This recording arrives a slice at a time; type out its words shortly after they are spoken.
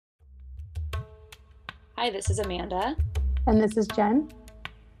Hi, this is Amanda. And this is Jen.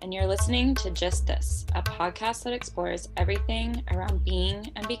 And you're listening to Just This, a podcast that explores everything around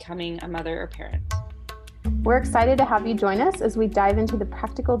being and becoming a mother or parent. We're excited to have you join us as we dive into the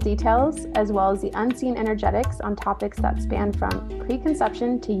practical details as well as the unseen energetics on topics that span from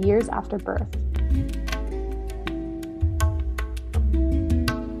preconception to years after birth.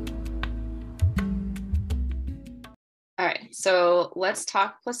 All right, so let's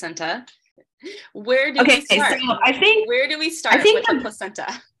talk placenta. Where do we start? So I think where do we start with the placenta?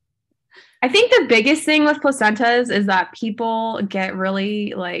 I think the biggest thing with placentas is that people get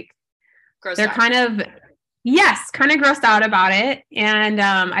really grossed they're out. kind of grossed out about it. And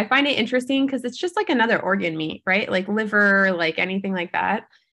I find it interesting because it's just like another organ meat, right? Like liver, like anything like that.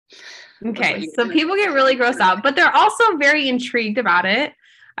 Okay, so people get really grossed out, but they're also very intrigued about it.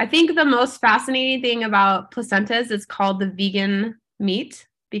 I think the most fascinating thing about placentas is called the vegan meat,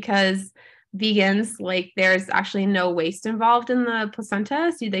 because vegans, there's actually no waste involved in the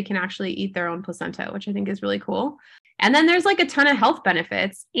placenta, so they can actually eat their own placenta, which I think is really cool. And then there's a ton of health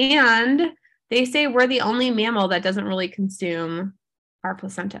benefits, and they say we're the only mammal that doesn't really consume our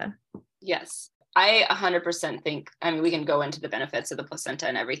placenta. Yes, I 100% think, we can go into the benefits of the placenta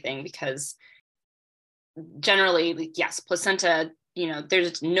and everything, because generally, yes, placenta,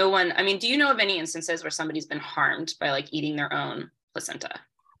 there's no one, do you know of any instances where somebody's been harmed by eating their own placenta?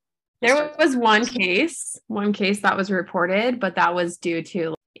 There was one case that was reported, but that was due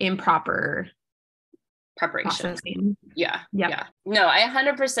to improper preparation. Processing. Yeah. No, I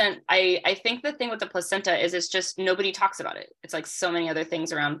 100%. I think the thing with the placenta is it's just nobody talks about it. It's like so many other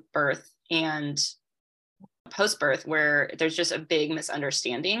things around birth and post-birth where there's just a big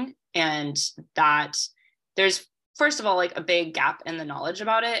misunderstanding, and that there's, first of all, a big gap in the knowledge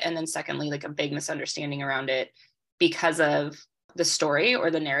about it. And then secondly, a big misunderstanding around it because of the story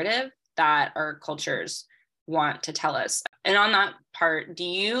or the narrative that our cultures want to tell us. And on that part, do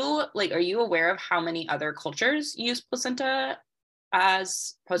you are you aware of how many other cultures use placenta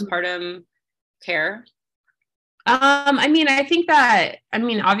as postpartum care? I think that,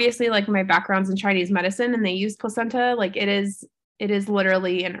 obviously my background's in Chinese medicine and they use placenta. It is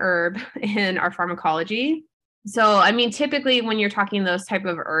literally an herb in our pharmacology. So, typically when you're talking those type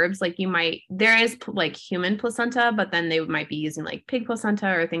of herbs, there is human placenta, but then they might be using pig placenta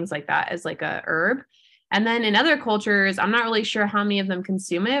or things like that as a herb. And then in other cultures, I'm not really sure how many of them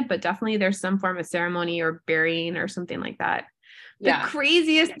consume it, but definitely there's some form of ceremony or burying or something like that. Yeah. The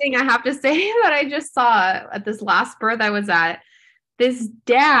craziest thing I have to say that I just saw at this last birth I was at, this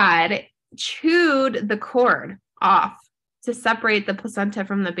dad chewed the cord off to separate the placenta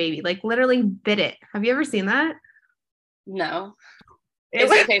from the baby, literally bit it. Have you ever seen that? No.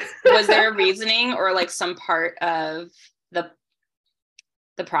 Was there a reasoning or some part of the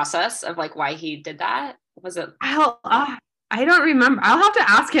process of why he did that? Was it? I don't remember. I'll have to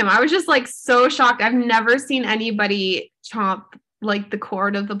ask him. I was just so shocked. I've never seen anybody chomp the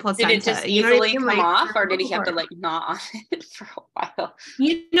cord of the placenta. Did it just easily come off, or did he have to gnaw on it for a while?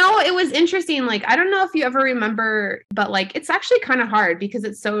 It was interesting. I don't know if you ever remember, but it's actually kind of hard because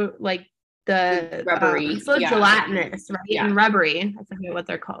it's so the rubbery, gelatinous, right? Yeah. And rubbery. I forget what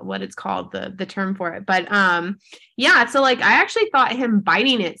they're called, what it's called, the term for it. But so I actually thought him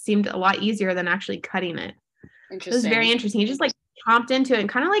biting it seemed a lot easier than actually cutting it. Interesting. It was very interesting. He just chomped into it and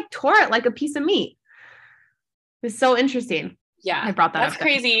kind of tore it like a piece of meat. It was so interesting. Yeah, I brought that up. That's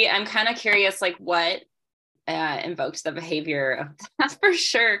crazy. I'm kind of curious, what invokes the behavior of that for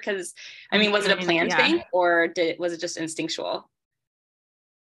sure. Because was it a planned thing, or was it just instinctual?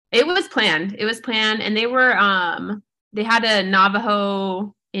 It was planned. And they were they had a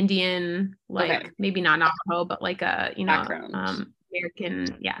Navajo Indian, maybe not Navajo, but a background.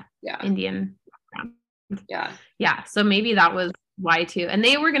 American, Indian background. Yeah. So maybe that was why too. And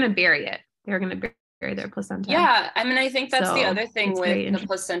they were gonna bury it. They were gonna bury their placenta. Yeah, I think that's the other thing with the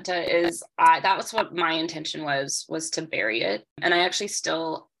placenta is that was what my intention was to bury it. And I actually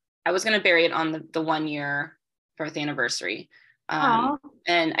I was going to bury it on the 1 year birth anniversary.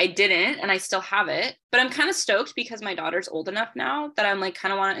 And I didn't, and I still have it, but I'm kind of stoked because my daughter's old enough now that I'm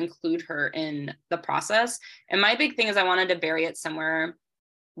kind of want to include her in the process. And my big thing is I wanted to bury it somewhere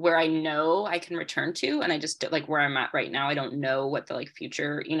where I know I can return to. And I just where I'm at right now, I don't know what the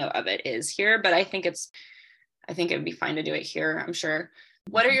future, of it is here, but I think it would be fine to do it here. I'm sure.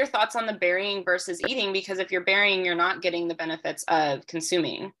 What are your thoughts on the burying versus eating? Because if you're burying, you're not getting the benefits of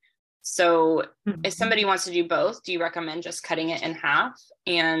consuming. So if somebody wants to do both, do you recommend just cutting it in half?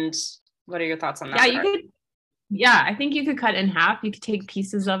 And what are your thoughts on that? Yeah, I think you could cut it in half. You could take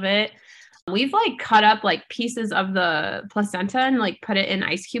pieces of it. We've like cut up like pieces of the placenta and like put it in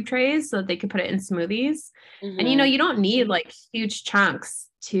ice cube trays so that they could put it in smoothies. And you don't need like huge chunks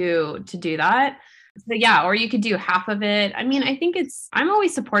to do that. So yeah, or you could do half of it. I mean, I think I'm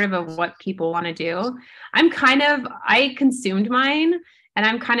always supportive of what people want to do. I consumed mine and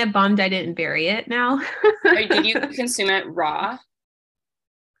I'm kind of bummed I didn't bury it now. Did you consume it raw?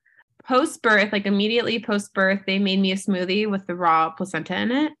 Post-birth, like immediately post-birth, they made me a smoothie with the raw placenta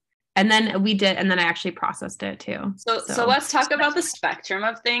in it. And then I actually processed it too. So let's talk about the spectrum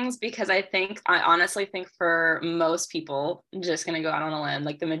of things, because I honestly think for most people, I'm just going to go out on a limb,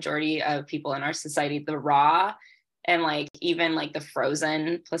 like the majority of people in our society, the raw and like even like the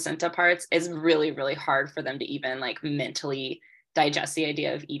frozen placenta parts is really, really hard for them to even like mentally digest the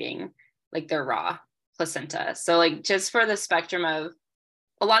idea of eating like their raw placenta. So like just for the spectrum of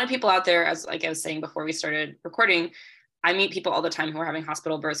a lot of people out there, as like I was saying before we started recording, I meet people all the time who are having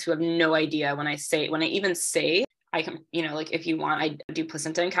hospital births who have no idea when I even say I can, like if you want, I do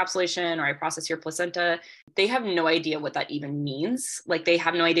placenta encapsulation or I process your placenta, they have no idea what that even means. Like they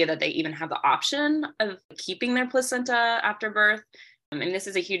have no idea that they even have the option of keeping their placenta after birth. And this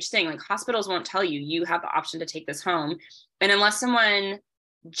is a huge thing. Like hospitals won't tell you have the option to take this home. And unless someone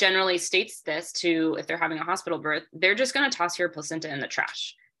generally states this if they're having a hospital birth, they're just going to toss your placenta in the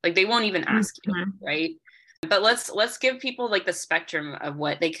trash. Like they won't even ask you, right? But let's give people like the spectrum of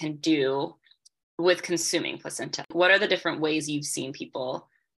what they can do with consuming placenta. What are the different ways you've seen people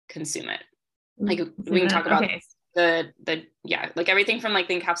consume it? Like we can talk about like everything from like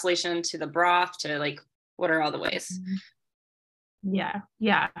the encapsulation to the broth to like, what are all the ways?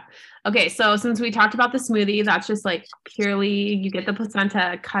 Yeah. Okay. So since we talked about the smoothie, that's just like purely, you get the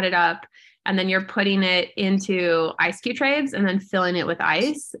placenta, cut it up, and then you're putting it into ice cube trays and then filling it with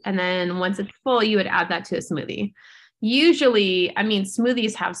ice. And then once it's full, you would add that to a smoothie. Usually, I mean,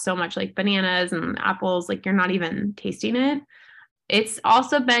 smoothies have so much like bananas and apples, like you're not even tasting it. It's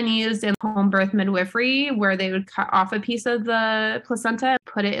also been used in home birth midwifery where they would cut off a piece of the placenta,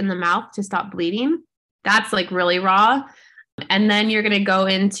 put it in the mouth to stop bleeding. That's like really raw. And then you're going to go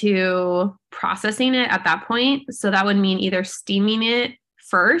into processing it at that point. So that would mean either steaming it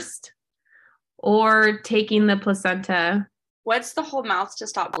first or taking the placenta. What's the whole mouth to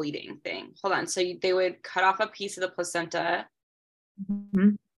stop bleeding thing? Hold on. So they would cut off a piece of the placenta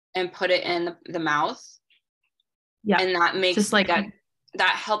and put it in the mouth. Yeah. And that makes just like that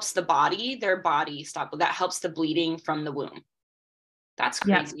helps their body stop. That helps the bleeding from the womb. That's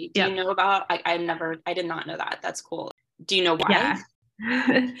crazy. Do you know about, I did not know that. That's cool. Do you know why?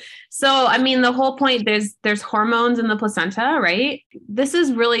 Yeah. So, I mean, the whole point, there's hormones in the placenta, right? This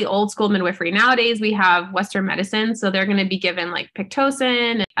is really old school midwifery. Nowadays, we have Western medicine. So they're going to be given like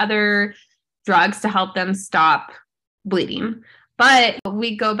Pitocin and other drugs to help them stop bleeding. But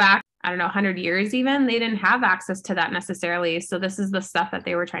we go back, 100 years even, they didn't have access to that necessarily. So this is the stuff that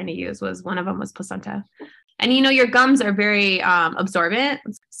they were trying to use. One of them was placenta. And your gums are very absorbent.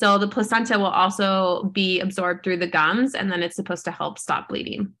 So the placenta will also be absorbed through the gums. And then it's supposed to help stop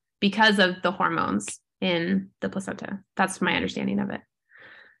bleeding because of the hormones in the placenta. That's my understanding of it.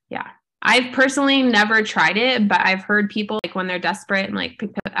 Yeah. I've personally never tried it, but I've heard people like when they're desperate and like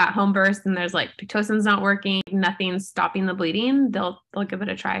at home births and there's like Pitocin's not working, nothing's stopping the bleeding, they'll give it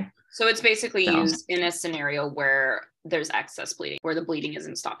a try. So it's basically used in a scenario where there's excess bleeding, where the bleeding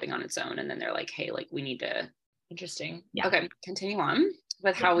isn't stopping on its own. And then they're like, hey, like we need to, interesting. Yeah. Okay. Continue on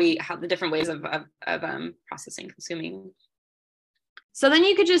with how the different ways of processing, consuming. So then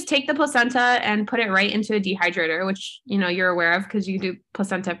you could just take the placenta and put it right into a dehydrator, which, you're aware of because you do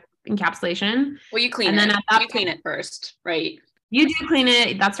placenta encapsulation. Well, you clean it. You clean it first, right? You do clean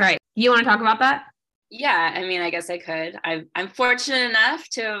it. That's right. You want to talk about that? Yeah. I mean, I guess I could. I'm fortunate enough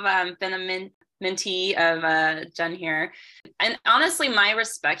to have been a mentee of Jen here. And honestly, my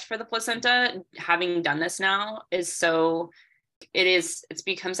respect for the placenta, having done this now, it's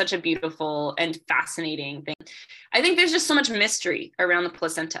become such a beautiful and fascinating thing. I think there's just so much mystery around the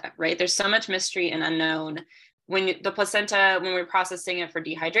placenta, right? There's so much mystery and unknown. When we're processing it for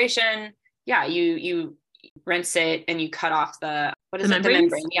dehydration, you rinse it and you cut off the membrane.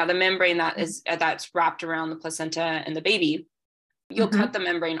 Yeah, the membrane that's wrapped around the placenta and the baby. You'll cut the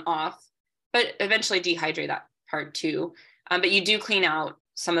membrane off, but eventually dehydrate that part too. But you do clean out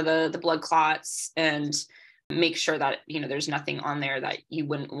some of the blood clots and make sure that, there's nothing on there that you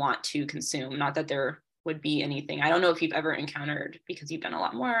wouldn't want to consume. Not that there would be anything. I don't know if you've ever encountered, because you've done a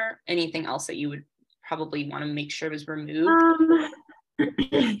lot more, anything else that you would probably want to make sure was removed.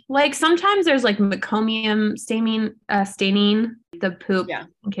 Like sometimes there's like meconium staining the poop,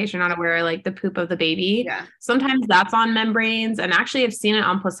 in case you're not aware, like the poop of the baby. Yeah. Sometimes that's on membranes. And actually I've seen it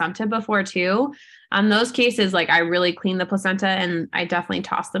on placenta before too. On those cases, like I really clean the placenta and I definitely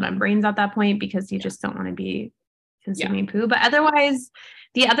toss the membranes at that point because you just don't want to be consuming poo. But otherwise,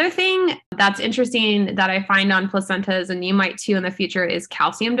 the other thing that's interesting that I find on placentas, and you might too in the future, is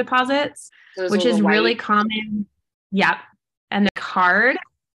calcium deposits, which is really common. Yep. And they're hard.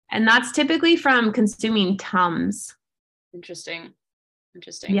 And that's typically from consuming Tums. Interesting.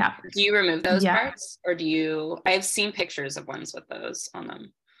 Yeah. Do you remove those parts or I've seen pictures of ones with those on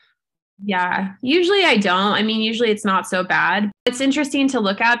them. Yeah, usually I don't. I mean, usually it's not so bad. It's interesting to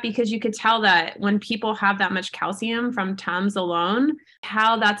look at because you could tell that when people have that much calcium from Tums alone,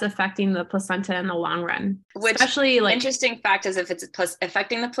 how that's affecting the placenta in the long run. Which, especially like, interesting fact is if it's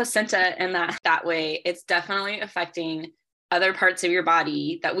affecting the placenta in that way, it's definitely affecting other parts of your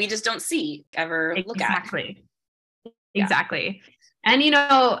body that we just don't see ever look at. Exactly. And,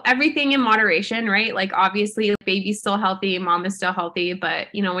 everything in moderation, right? Like obviously baby's still healthy, mom is still healthy, but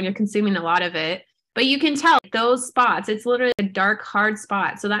when you're consuming a lot of it, but you can tell those spots, it's literally a dark, hard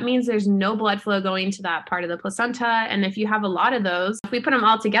spot. So that means there's no blood flow going to that part of the placenta. And if you have a lot of those, if we put them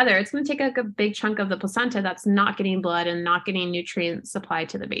all together, it's going to take like a big chunk of the placenta that's not getting blood and not getting nutrient supply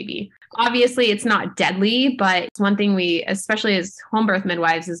to the baby. Obviously it's not deadly, but it's one thing we, especially as home birth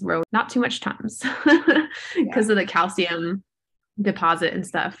midwives, is we're not too much Tums because of the calcium deposit and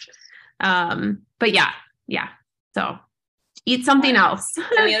stuff. But yeah. So eat something else.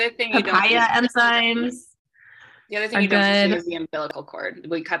 And the other thing papaya enzymes. The other thing you don't do is the umbilical cord.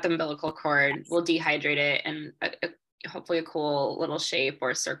 We cut the umbilical cord, we'll dehydrate it, and hopefully a cool little shape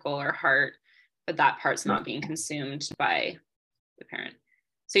or circle or heart, but that part's not being consumed by the parent.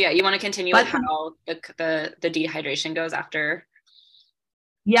 So yeah, you want to continue with how the dehydration goes after.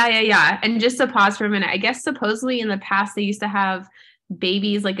 Yeah. And just to pause for a minute, I guess supposedly in the past they used to have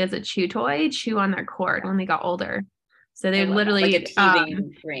babies like as a chew toy, chew on their cord when they got older. So they literally like a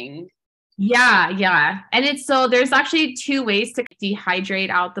teething ring. Yeah. And there's actually two ways to dehydrate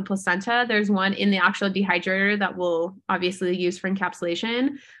out the placenta. There's one in the actual dehydrator that we'll obviously use for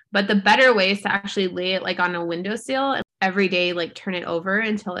encapsulation, but the better way is to actually lay it like on a windowsill and every day, like turn it over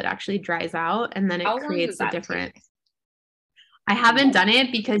until it actually dries out. And then it creates a different. I haven't done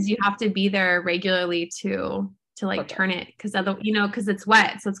it because you have to be there regularly to like turn it because because it's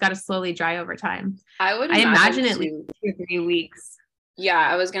wet, so it's got to slowly dry over time. I imagine at least 2 or 3 weeks. Yeah,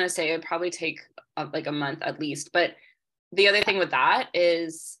 I was gonna say it'd probably take like a month at least. But the other thing with that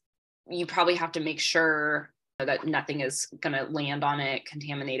is you probably have to make sure that nothing is gonna land on it,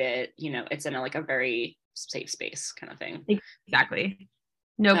 contaminate it. It's in a very safe space kind of thing. Exactly.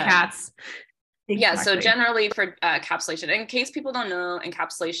 No cats. Yeah, so generally for encapsulation, in case people don't know,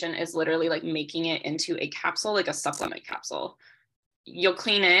 encapsulation is literally like making it into a capsule, like a supplement capsule. You'll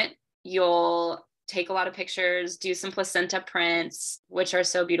clean it, you'll take a lot of pictures, do some placenta prints, which are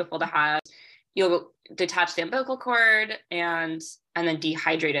so beautiful to have. You'll detach the umbilical cord and then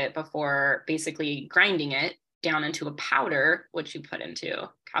dehydrate it before basically grinding it down into a powder, which you put into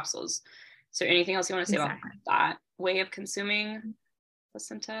capsules. So anything else you want to say about that way of consuming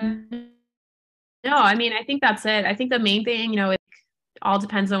placenta? No, I mean, I think that's it. I think the main thing, it all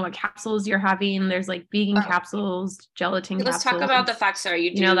depends on what capsules you're having. There's like vegan capsules, gelatin capsules. Let's talk about the fact, Sarah,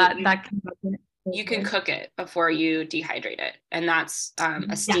 you can cook it before you dehydrate it. And that's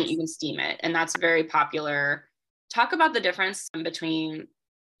you can steam it. And that's very popular. Talk about the difference between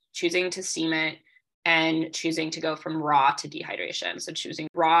choosing to steam it and choosing to go from raw to dehydration. So choosing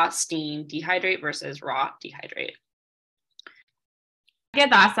raw, steam, dehydrate versus raw, dehydrate. I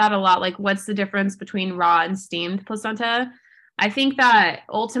get asked that a lot, like what's the difference between raw and steamed placenta? I think that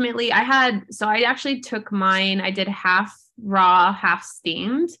ultimately I actually took mine, I did half raw, half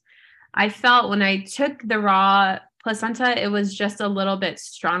steamed. I felt when I took the raw placenta, it was just a little bit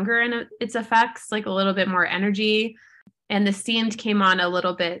stronger in its effects, like a little bit more energy. And the steamed came on a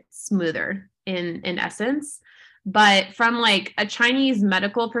little bit smoother in essence. But from like a Chinese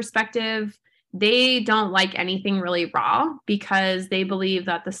medical perspective, they don't like anything really raw because they believe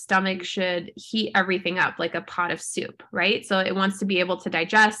that the stomach should heat everything up like a pot of soup, right? So it wants to be able to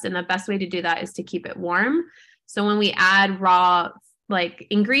digest. And the best way to do that is to keep it warm. So when we add raw like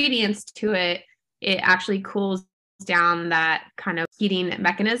ingredients to it, it actually cools down that kind of heating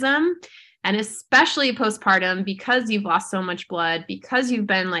mechanism. And especially postpartum, because you've lost so much blood, because you've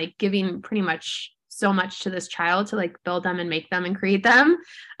been like giving pretty much so much to this child to like build them and make them and create them.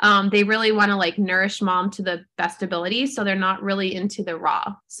 They really want to like nourish mom to the best ability. So they're not really into the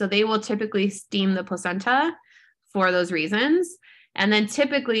raw. So they will typically steam the placenta for those reasons. And then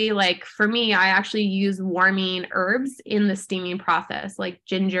typically, like for me, I actually use warming herbs in the steaming process, like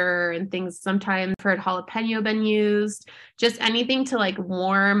ginger and things. Sometimes I've heard jalapeno been used, just anything to like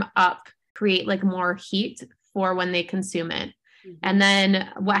warm up, create like more heat for when they consume it. Mm-hmm. And then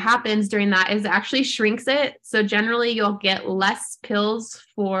what happens during that is it actually shrinks it. So generally you'll get less pills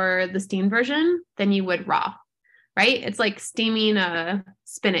for the steamed version than you would raw. Right? It's like steaming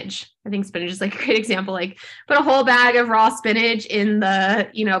spinach. I think spinach is like a great example. Like put a whole bag of raw spinach in the,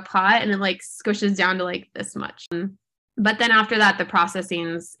 pot and it like squishes down to like this much. But then after that, the processing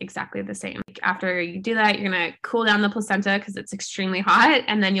is exactly the same. Like after you do that, you're going to cool down the placenta because it's extremely hot,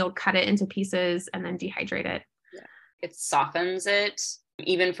 and then you'll cut it into pieces and then dehydrate it. Yeah. It softens it,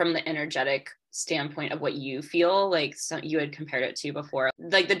 even from the energetic standpoint of what you feel like. So you had compared it to before,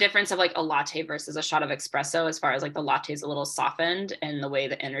 like the difference of like a latte versus a shot of espresso, as far as like the latte is a little softened and the way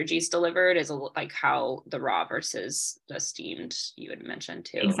the energy is delivered is like how the raw versus the steamed you had mentioned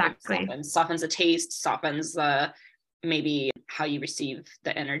too. Exactly. Softens the taste, softens the maybe how you receive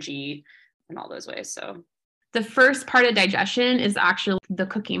the energy in all those ways. So the first part of digestion is actually the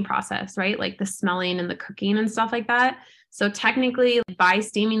cooking process, right? Like the smelling and the cooking and stuff like that. So technically by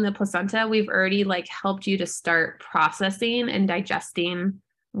steaming the placenta, we've already like helped you to start processing and digesting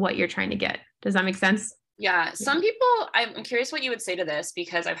what you're trying to get. Does that make sense? Yeah. Some people, I'm curious what you would say to this,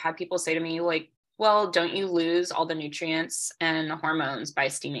 because I've had people say to me like, well, don't you lose all the nutrients and hormones by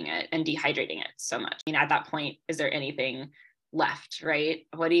steaming it and dehydrating it so much? I mean, at that point, is there anything left, right?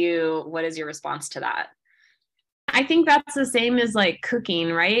 What is your response to that? I think that's the same as like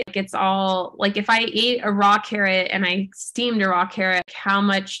cooking, right? Like it's all like if I ate a raw carrot and I steamed a raw carrot, how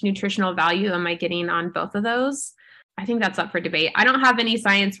much nutritional value am I getting on both of those? I think that's up for debate. I don't have any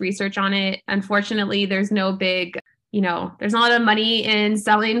science research on it. Unfortunately, there's no big, there's not a lot of money in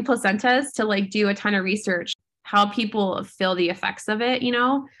selling placentas to like do a ton of research, how people feel the effects of it,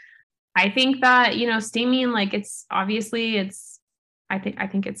 I think that, steaming, like I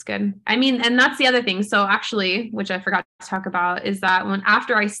think it's good. I mean, and that's the other thing. So actually, which I forgot to talk about, is that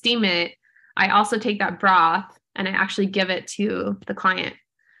after I steam it, I also take that broth and I actually give it to the client.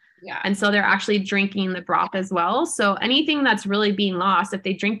 Yeah. And so they're actually drinking the broth as well. So anything that's really being lost, if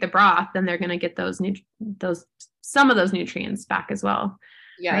they drink the broth, then they're going to get some of those nutrients back as well.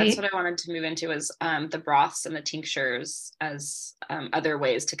 Yeah, right? That's what I wanted to move into is the broths and the tinctures as other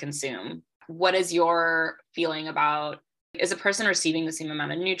ways to consume. What is your feeling about, is a person receiving the same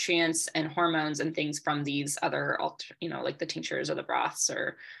amount of nutrients and hormones and things from these other, like the tinctures or the broths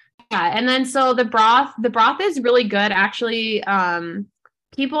or? Yeah. And then, so the broth is really good. Actually,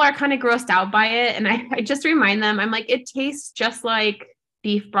 people are kind of grossed out by it. And I just remind them, I'm like, it tastes just like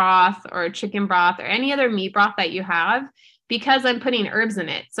beef broth or chicken broth or any other meat broth that you have, because I'm putting herbs in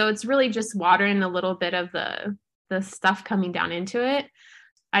it. So it's really just water and a little bit of the stuff coming down into it.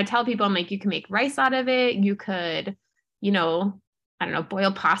 I tell people, I'm like, you can make rice out of it. You could, I don't know,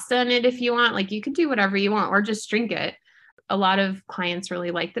 boil pasta in it if you want. Like you could do whatever you want or just drink it. A lot of clients really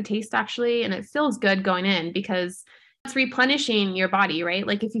like the taste actually, and it feels good going in because it's replenishing your body, right?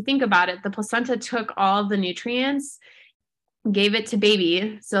 Like if you think about it, the placenta took all of the nutrients, gave it to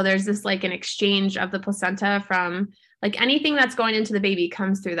baby. So there's this like an exchange of the placenta from like anything that's going into the baby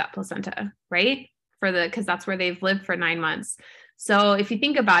comes through that placenta, right? Because that's where they've lived for 9 months. So if you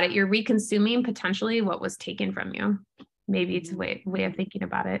think about it, you're reconsuming potentially what was taken from you. Maybe it's a way of thinking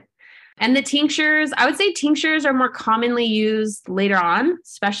about it. And the tinctures, I would say tinctures are more commonly used later on,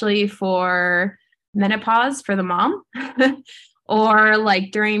 especially for menopause for the mom or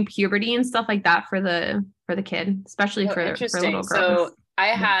like during puberty and stuff like that for the kid, especially for little girls. So I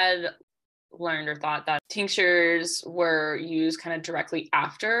had learned or thought that tinctures were used kind of directly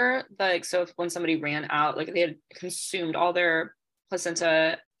after, like, so if when somebody ran out, like they had consumed all their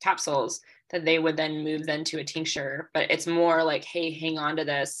placenta capsules, that they would then move then to a tincture. But it's more like, hey, hang on to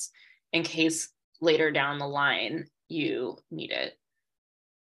this in case later down the line you need it.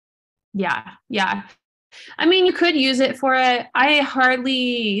 Yeah. I mean, you could use it for it. I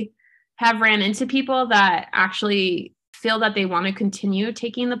hardly have ran into people that actually feel that they want to continue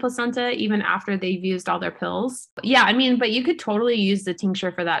taking the placenta even after they've used all their pills. Yeah, I mean, but you could totally use the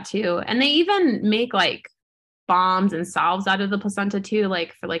tincture for that too. And they even make like balms and salves out of the placenta too,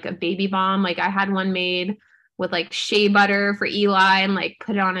 like for like a baby balm. Like I had one made with like shea butter for Eli and like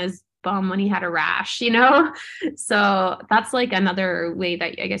put it on his bum when he had a rash, So that's like another way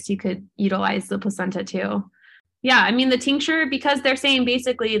that I guess you could utilize the placenta too. Yeah, I mean the tincture, because they're saying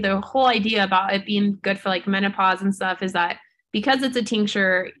basically the whole idea about it being good for like menopause and stuff is that because it's a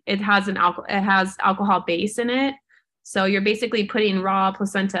tincture, it has alcohol base in it. So you're basically putting raw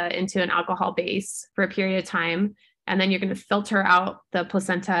placenta into an alcohol base for a period of time. And then you're going to filter out the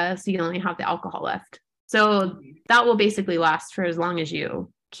placenta so you only have the alcohol left. So that will basically last for as long as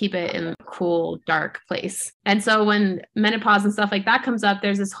you keep it in a cool, dark place. And so when menopause and stuff like that comes up,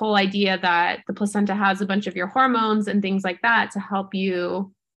 there's this whole idea that the placenta has a bunch of your hormones and things like that to help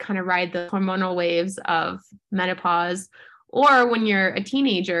you kind of ride the hormonal waves of menopause. Or when you're a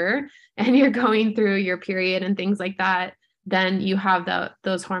teenager and you're going through your period and things like that, then you have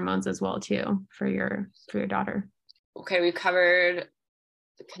those hormones as well too for your daughter. Okay, we've covered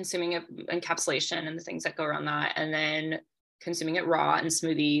consuming it, encapsulation and the things that go around that, and then consuming it raw in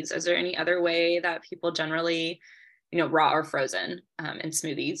smoothies. Is there any other way that people generally, raw or frozen in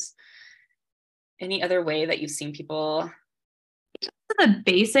smoothies? Any other way that you've seen people? The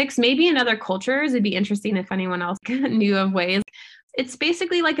basics, maybe in other cultures, it'd be interesting if anyone else knew of ways. It's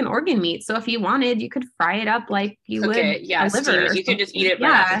basically like an organ meat. So if you wanted, you could fry it up like you would a liver. You could just eat it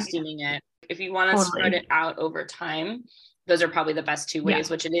right after steaming it. If you want to spread it out over time, those are probably the best two ways,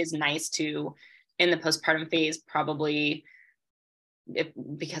 which it is nice to, in the postpartum phase, probably,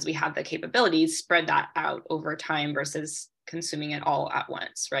 because we have the capabilities, spread that out over time versus consuming it all at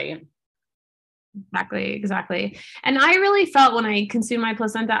once, right? Exactly. And I really felt when I consumed my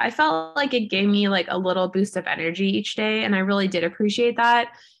placenta, I felt like it gave me like a little boost of energy each day. And I really did appreciate that.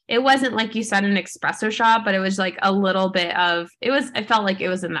 It wasn't like you said an espresso shot, but it was like a little bit of, I felt like it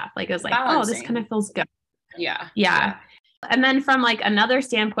was enough. Like it was like, balancing. Oh, this kind of feels good. Yeah. And then from like another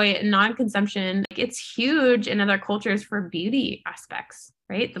standpoint, non-consumption, it's huge in other cultures for beauty aspects,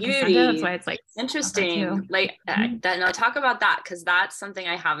 right? The placenta, that's why it's like interesting. Like now talk about that, because that's something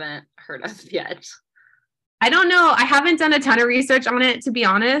I haven't heard of yet. I don't know. I haven't done a ton of research on it, to be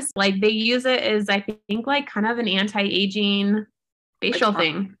honest. Like they use it as, I think, like kind of an anti-aging facial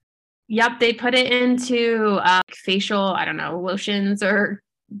thing. Yep. They put it into facial, I don't know, lotions or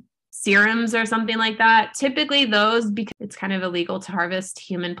serums or something like that. Typically those, because it's kind of illegal to harvest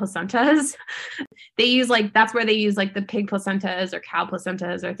human placentas, they use that's where they use like the pig placentas or cow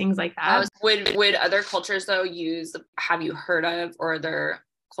placentas or things like that. Would other cultures though have you heard of, or are there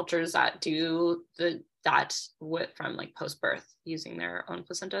cultures that do from like post-birth using their own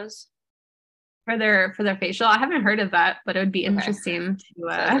placentas? For their facial? I haven't heard of that, but it would be interesting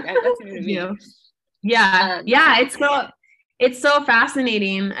to do. Yeah. It's so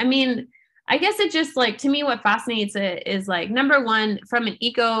fascinating. I mean, I guess it just like, to me, what fascinates it is like, number one, from an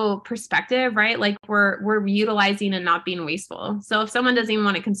eco perspective, right? Like we're utilizing and not being wasteful. So if someone doesn't even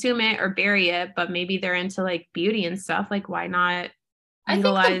want to consume it or bury it, but maybe they're into like beauty and stuff, like why not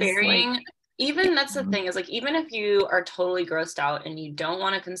utilize? I think the burying, even that's the thing, is like, even if you are totally grossed out and you don't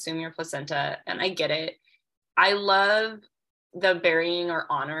want to consume your placenta, and I get it, I love the burying or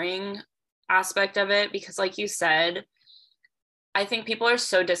honoring aspect of it, because like you said, I think people are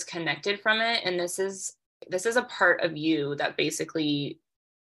so disconnected from it. And this is a part of you that basically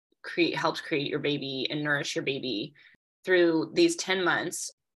helps create your baby and nourish your baby through these 10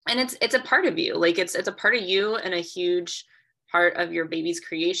 months. And it's a part of you. Like it's a part of you and a huge part of your baby's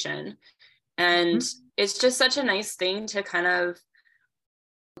creation. And it's just such a nice thing to kind of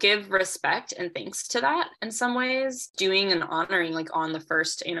give respect and thanks to that in some ways. Doing and honoring like on the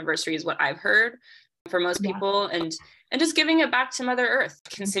first anniversary is what I've heard for most people. And just giving it back to Mother Earth,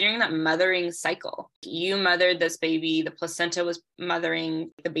 considering that mothering cycle. You mothered this baby, the placenta was mothering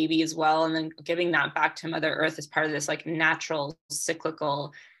the baby as well. And then giving that back to Mother Earth as part of this like natural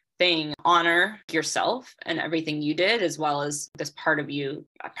cyclical thing. Honor yourself and everything you did, as well as this part of you.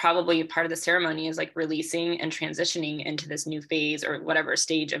 Probably part of the ceremony is like releasing and transitioning into this new phase or whatever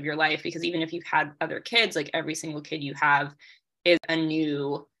stage of your life. Because even if you've had other kids, like every single kid you have is a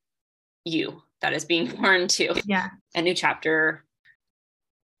new you that is being born to a new chapter.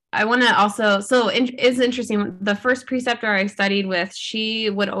 I want to also, it's interesting. The first preceptor I studied with, she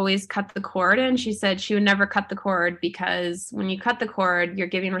would always cut the cord, and she said she would never cut the cord because when you cut the cord, you're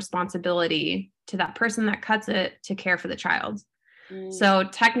giving responsibility to that person that cuts it to care for the child. So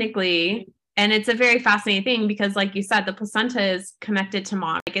technically, and it's a very fascinating thing because like you said, the placenta is connected to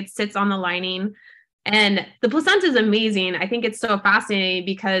mom. Like it sits on the lining. And the placenta is amazing. I think it's so fascinating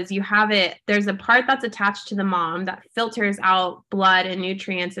because you have it, there's a part that's attached to the mom that filters out blood and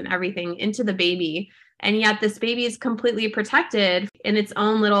nutrients and everything into the baby. And yet this baby is completely protected in its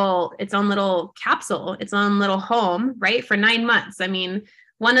own little capsule, its own little home, right? For 9 months. I mean,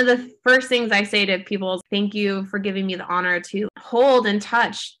 one of the first things I say to people is, thank you for giving me the honor to hold and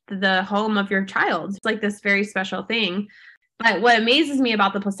touch the home of your child. It's like this very special thing. But what amazes me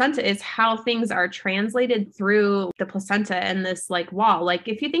about the placenta is how things are translated through the placenta and this like wall. Like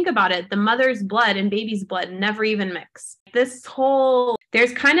if you think about it, the mother's blood and baby's blood never even mix. This whole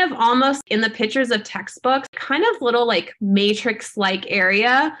there's kind of almost in the pictures of textbooks, kind of little like matrix-like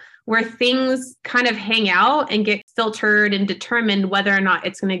area where things kind of hang out and get filtered and determined whether or not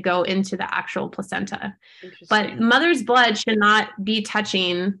it's going to go into the actual placenta. But mother's blood should not be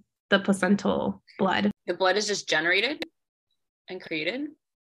touching the placental blood. The blood is just generated and created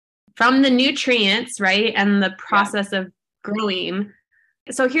from the nutrients, right? And the process of growing.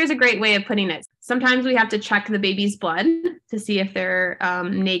 So here's a great way of putting it. Sometimes we have to check the baby's blood to see if they're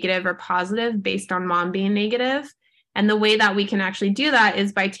negative or positive based on mom being negative. And the way that we can actually do that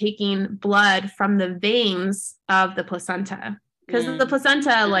is by taking blood from the veins of the placenta. Because the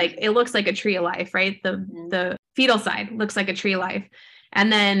placenta, like, it looks like a tree of life, right? The fetal side looks like a tree of life.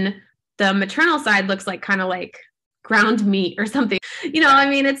 And then the maternal side looks like kind of like ground meat or something. I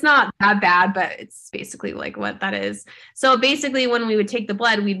mean, it's not that bad, but it's basically like what that is. So basically when we would take the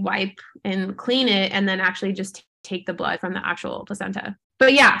blood, we'd wipe and clean it and then actually just take the blood from the actual placenta.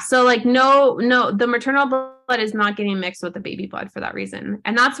 But yeah, so like no, the maternal blood is not getting mixed with the baby blood for that reason.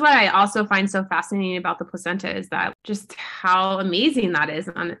 And that's what I also find so fascinating about the placenta is that just how amazing that is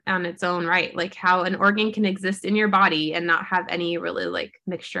on its own right. Like how an organ can exist in your body and not have any really like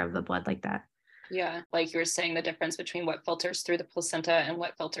mixture of the blood like that. Yeah, like you were saying, the difference between what filters through the placenta and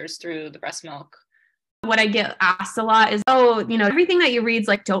what filters through the breast milk. What I get asked a lot is, everything that you read is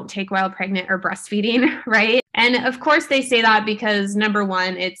like, don't take while pregnant or breastfeeding, right? And of course they say that because number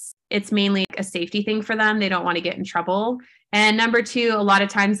one, it's mainly a safety thing for them. They don't want to get in trouble. And number two, a lot of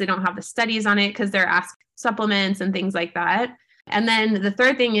times they don't have the studies on it because they're asked supplements and things like that. And then the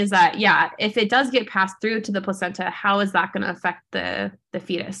third thing is that, if it does get passed through to the placenta, how is that going to affect the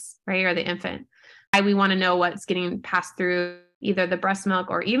fetus, right? Or the infant? We want to know what's getting passed through either the breast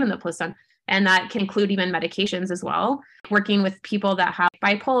milk or even the placenta. And that can include even medications as well. Working with people that have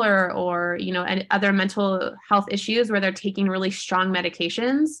bipolar or, and other mental health issues where they're taking really strong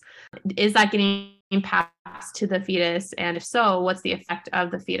medications. Is that getting passed to the fetus? And if so, what's the effect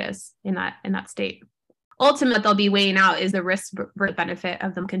of the fetus in that state? Ultimately, what they'll be weighing out is the risk benefit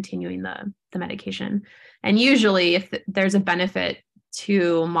of them continuing the medication. And usually if there's a benefit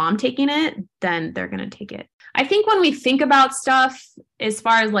to mom taking it, then they're going to take it. I think when we think about stuff as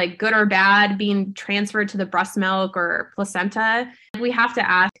far as like good or bad being transferred to the breast milk or placenta, we have to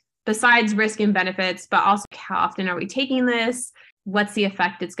ask, besides risk and benefits, but also how often are we taking this? What's the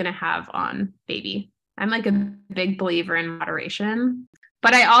effect it's going to have on baby? I'm like a big believer in moderation.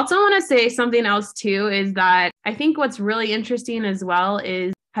 But I also want to say something else too, is that I think what's really interesting as well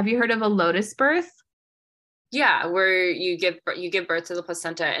is, have you heard of a lotus birth? Yeah, where you give birth to the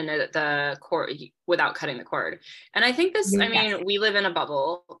placenta and the cord without cutting the cord. And I think this, I mean, we live in a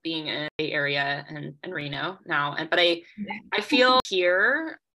bubble being in the area and Reno now. But I feel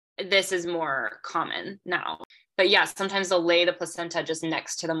here, this is more common now. But yes, sometimes they'll lay the placenta just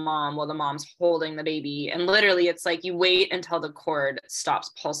next to the mom while the mom's holding the baby. And literally it's like you wait until the cord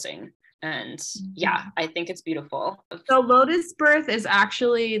stops pulsing. And I think it's beautiful. So lotus birth is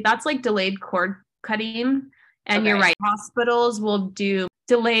actually, that's like delayed cord cutting. And You're right. Hospitals will do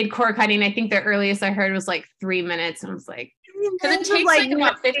delayed cord cutting. I think the earliest I heard was like 3 minutes. And I was like, because it takes like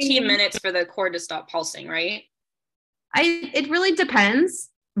about 15 minutes for the cord to stop pulsing, right? It really depends.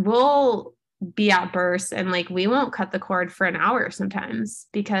 We'll be at bursts and like we won't cut the cord for an hour sometimes,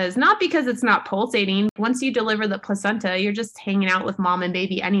 not because it's not pulsating. Once you deliver the placenta, you're just hanging out with mom and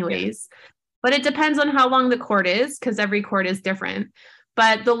baby anyways. But it depends on how long the cord is, because every cord is different.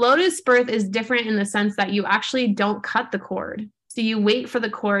 But the lotus birth is different in the sense that you actually don't cut the cord. So you wait for the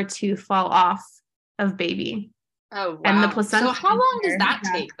cord to fall off of baby. Oh, wow. And the placenta. So how long does that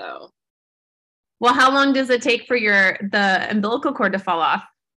take though? Well, how long does it take for the umbilical cord to fall off?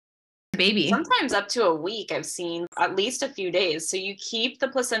 Baby. Sometimes up to a week. I've seen at least a few days. So you keep the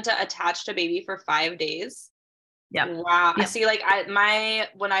placenta attached to baby for 5 days. Yeah. Wow. Yep. I see. Like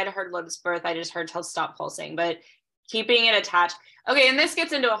when I'd heard lotus birth, I just heard till stop pulsing, but keeping it attached. Okay. And this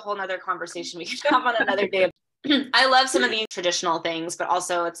gets into a whole nother conversation we can have on another day. I love some of these traditional things, but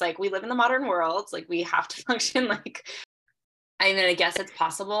also it's like, we live in the modern world. Like we have to function like, I mean, I guess it's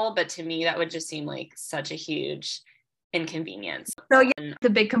possible, but to me, that would just seem like such a huge inconvenience. So the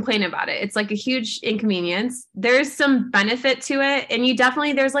big complaint about it. It's like a huge inconvenience. There's some benefit to it.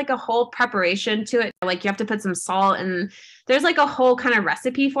 And there's like a whole preparation to it. Like you have to put some salt and there's like a whole kind of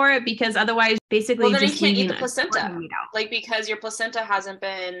recipe for it, because otherwise basically then you can't eat the placenta. Like because your placenta hasn't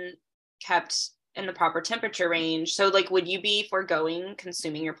been kept in the proper temperature range. So like, would you be foregoing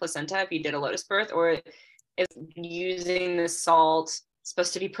consuming your placenta if you did a lotus birth, or is using the salt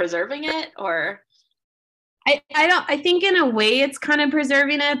supposed to be preserving it, or? I think in a way it's kind of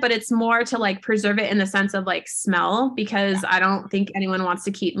preserving it, but it's more to like preserve it in the sense of like smell, because I don't think anyone wants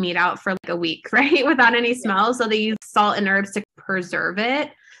to keep meat out for like a week, right? Without any smell. So they use salt and herbs to preserve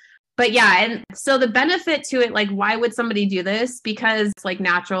it. But yeah, and so the benefit to it, like, why would somebody do this? Because it's like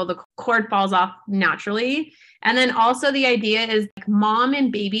natural, the cord falls off naturally. And then also the idea is like mom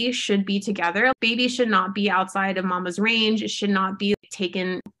and baby should be together. Baby should not be outside of mama's range. It should not be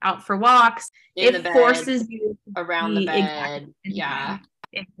taken out for walks. In the It bed, forces you around the bed. Yeah.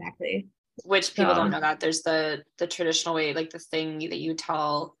 Exactly. Which people don't know that. There's the traditional way, like the thing that you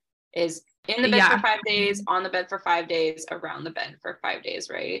tell is in the bed for 5 days, on the bed for 5 days, around the bed for 5 days,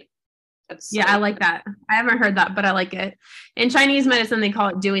 right? That's I like that. I haven't heard that, but I like it. In Chinese medicine, they call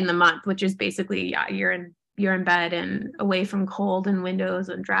it doing the month, which is basically, you're in bed and away from cold and windows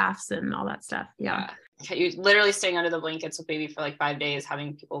and drafts and all that stuff. Yeah. You're literally staying under the blankets with baby for like 5 days,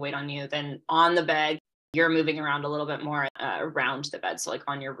 having people wait on you. Then on the bed, you're moving around a little bit more around the bed. So like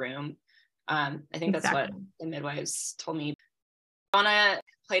on your room. I think that's what the midwives told me. I want to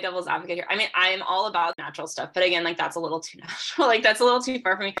play devil's advocate here. I mean, I'm all about natural stuff, but again, like that's a little too natural. Like that's a little too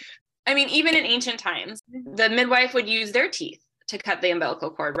far for me. I mean, even in ancient times, the midwife would use their teeth to cut the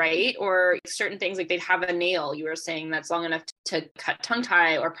umbilical cord, right? Or certain things, like they'd have a nail, you were saying, that's long enough to cut tongue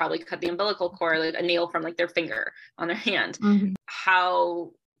tie, or probably cut the umbilical cord, like a nail from like their finger on their hand.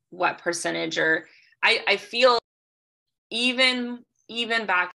 What percentage, or I feel even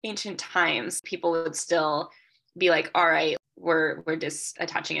back ancient times, people would still be like, all right, we're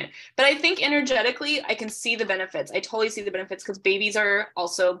disattaching it. But I think energetically, I can see the benefits. I totally see the benefits, because babies are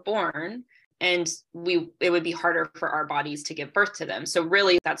also born, and it would be harder for our bodies to give birth to them. So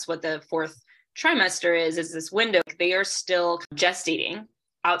really, that's what the 4th trimester is this window. They are still gestating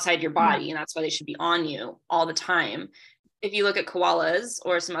outside your body, and that's why they should be on you all the time. If you look at koalas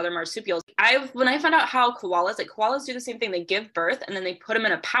or some other marsupials, when I found out how koalas do the same thing, they give birth and then they put them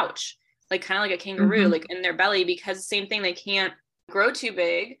in a pouch, like kind of like a kangaroo, like in their belly, because the same thing, they can't grow too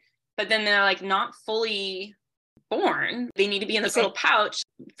big, but then they're like not fully born. They need to be in this little pouch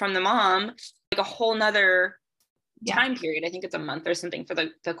from the mom, like a whole nother time period. I think it's a month or something for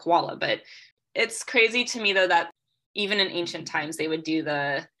the koala, but it's crazy to me though, that even in ancient times, they would do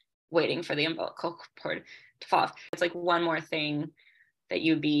the waiting for the umbilical cord to fall off. It's like one more thing that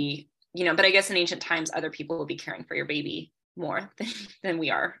you'd be, but I guess in ancient times, other people will be caring for your baby more than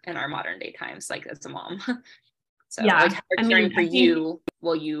we are in our modern day times, like as a mom. So like caring for you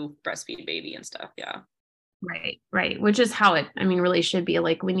while you breastfeed baby and stuff. Yeah. Right. Which is how it, really should be.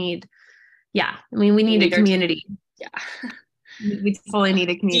 Like we need a community. We fully need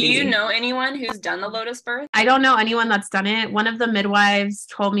a community. Do you know anyone who's done the lotus birth? I don't know anyone that's done it. One of the midwives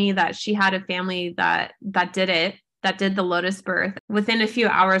told me that she had a family that did the lotus birth. Within a few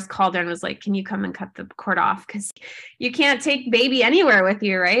hours, called her and was like, can you come and cut the cord off? Because you can't take baby anywhere with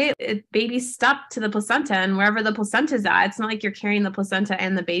you, right? Baby's stuck to the placenta, and wherever the placenta's at, it's not like you're carrying the placenta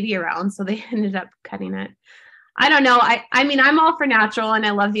and the baby around. So they ended up cutting it. I don't know. I mean, I'm all for natural and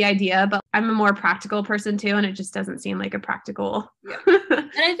I love the idea, but I'm a more practical person too. And it just doesn't seem like a practical. Yeah.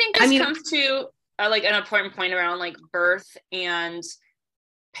 And I think this comes to like an important point around like birth and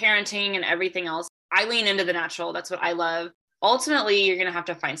parenting and everything else. I lean into the natural. That's what I love. Ultimately, you're going to have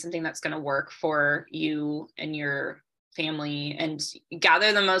to find something that's going to work for you and your family, and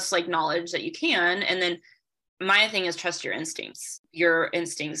gather the most like knowledge that you can. And then my thing is trust your instincts. Your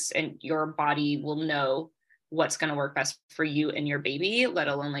instincts and your body will know what's going to work best for you and your baby, let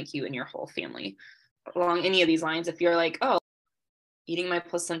alone like you and your whole family. Along any of these lines, if you're like, oh, eating my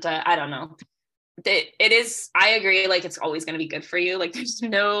placenta, I don't know. It is, I agree, like it's always going to be good for you. Like there's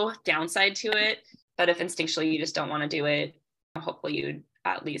no downside to it. But if instinctually you just don't want to do it, hopefully you'd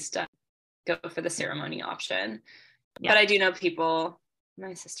at least go for the ceremony option. Yeah. But I do know people,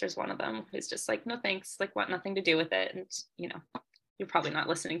 my sister's one of them, who's just like, no thanks, like want nothing to do with it. And you're probably not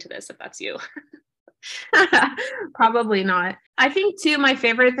listening to this if that's you. Probably not. I think too, my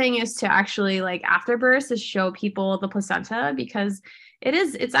favorite thing is to actually like after birth is show people the placenta, because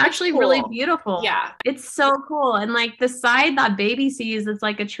it's actually really beautiful. Yeah. It's so cool. And like the side that baby sees, it's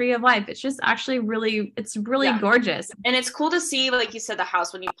like a tree of life. It's just actually really gorgeous. And it's cool to see, like you said, the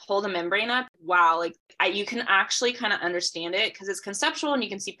house, when you pull the membrane up, wow, like you can actually kind of understand it, because it's conceptual and you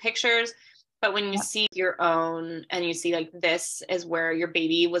can see pictures. But when you see your own and you see like this is where your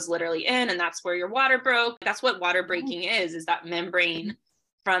baby was literally in, and that's where your water broke. That's what water breaking is that membrane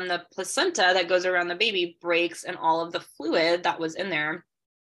from the placenta that goes around the baby breaks, and all of the fluid that was in there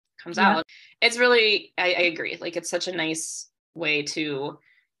comes out. It's really, I agree. Like it's such a nice way to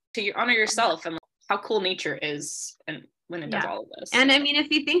honor yourself and how cool nature is, and when it does all of this. And I mean, if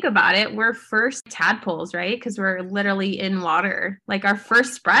you think about it, we're first tadpoles, right? Because we're literally in water. Like our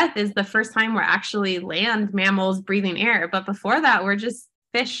first breath is the first time we're actually land mammals breathing air. But before that, we're just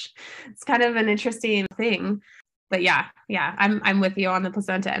fish. It's kind of an interesting thing. But yeah, I'm with you on the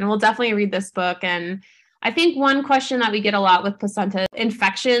placenta, and we'll definitely read this book. And I think one question that we get a lot with placenta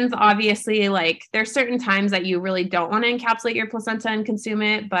infections, obviously, like there's certain times that you really don't want to encapsulate your placenta and consume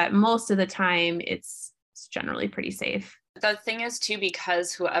it, but most of the time it's generally pretty safe. The thing is too,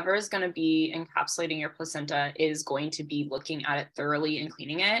 because whoever is going to be encapsulating your placenta is going to be looking at it thoroughly and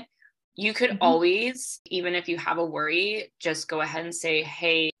cleaning it. You could always, even if you have a worry, just go ahead and say,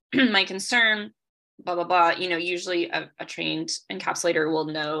 hey, my concern, blah, blah, blah. You know, usually a trained encapsulator will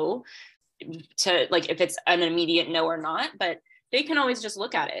know to, like, if it's an immediate no or not, but they can always just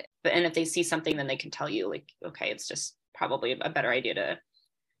look at it. And if they see something, then they can tell you, like, okay, it's just probably a better idea to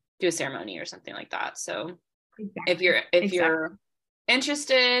do a ceremony or something like that. So if you're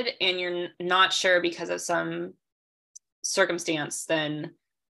interested and you're not sure because of some circumstance, then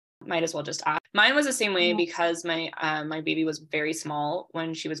might as well just ask. Mine was the same way because my baby was very small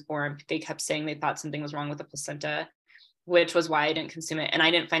when she was born. They kept saying they thought something was wrong with the placenta, which was why I didn't consume it. And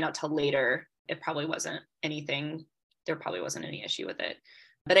I didn't find out till later. It probably wasn't anything. There probably wasn't any issue with it.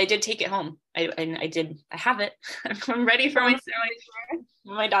 But I did take it home. I have it. I'm ready for my ceremony.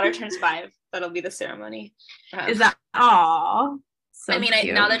 When my daughter turns 5, that'll be the ceremony. Is that, aw. So I mean,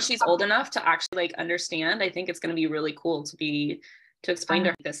 now that she's old enough to actually like understand, I think it's going to be really cool to explain to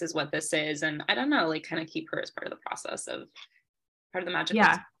her, this is what this is. And I don't know, like kind of keep her as part of the process of part of the magic.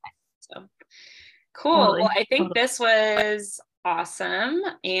 Yeah. So cool. Totally. Well, I think this was awesome.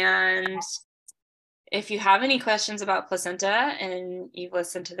 And if you have any questions about placenta and you've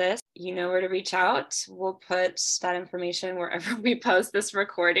listened to this, you know where to reach out. We'll put that information wherever we post this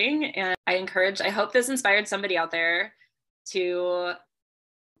recording. And I hope this inspired somebody out there to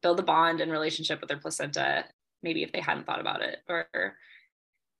build a bond and relationship with their placenta, maybe if they hadn't thought about it or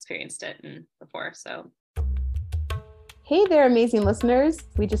experienced it before. So. Hey there, amazing listeners.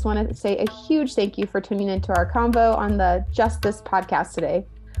 We just want to say a huge thank you for tuning into our convo on the Just This podcast today.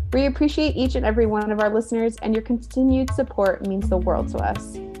 We appreciate each and every one of our listeners, and your continued support means the world to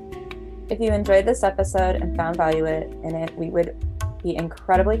us. If you enjoyed this episode and found value in it, we would be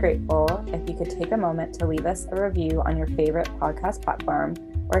incredibly grateful if you could take a moment to leave us a review on your favorite podcast platform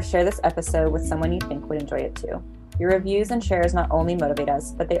or share this episode with someone you think would enjoy it too. Your reviews and shares not only motivate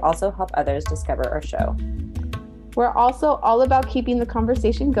us, but they also help others discover our show. We're also all about keeping the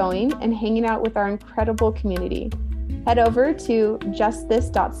conversation going and hanging out with our incredible community. Head over to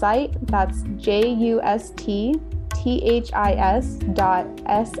justthis.site, that's justhis.site,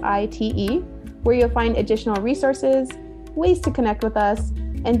 where you'll find additional resources, ways to connect with us,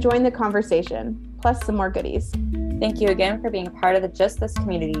 and join the conversation, plus some more goodies. Thank you again for being a part of the Just This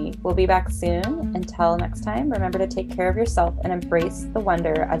community. We'll be back soon. Until next time, remember to take care of yourself and embrace the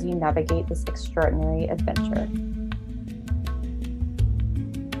wonder as you navigate this extraordinary adventure.